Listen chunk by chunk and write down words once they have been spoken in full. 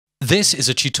This is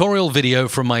a tutorial video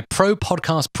from my Pro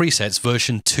Podcast Presets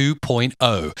version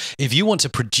 2.0. If you want to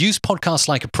produce podcasts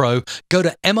like a pro, go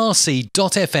to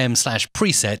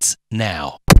mrc.fm/presets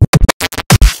now.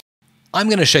 I'm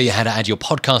going to show you how to add your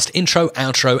podcast intro,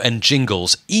 outro, and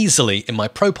jingles easily in my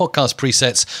Pro Podcast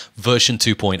Presets version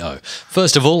 2.0.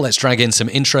 First of all, let's drag in some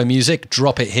intro music,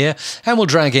 drop it here, and we'll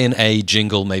drag in a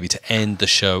jingle maybe to end the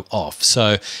show off.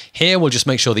 So here we'll just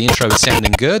make sure the intro is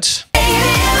sounding good.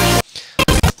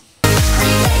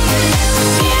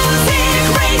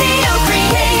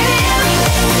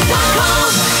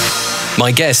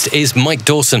 My guest is Mike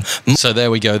Dawson. So there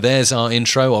we go. There's our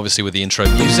intro, obviously with the intro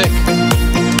music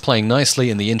playing nicely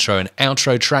in the intro and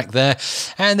outro track there.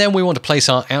 And then we want to place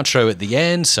our outro at the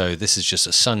end. So this is just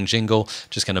a sung jingle.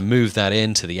 Just going to move that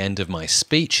in to the end of my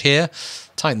speech here.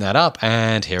 Tighten that up,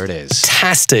 and here it is.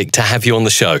 Fantastic to have you on the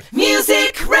show.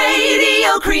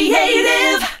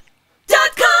 MusicRadioCreative.com.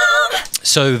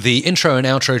 So the intro and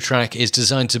outro track is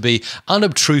designed to be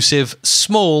unobtrusive,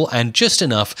 small, and just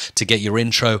enough to get your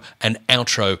intro and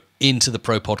outro into the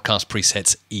Pro Podcast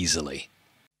Presets easily.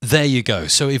 There you go.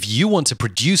 So if you want to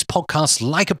produce podcasts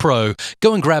like a pro,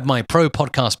 go and grab my Pro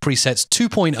Podcast Presets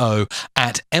 2.0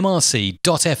 at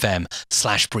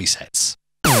mrc.fm/presets.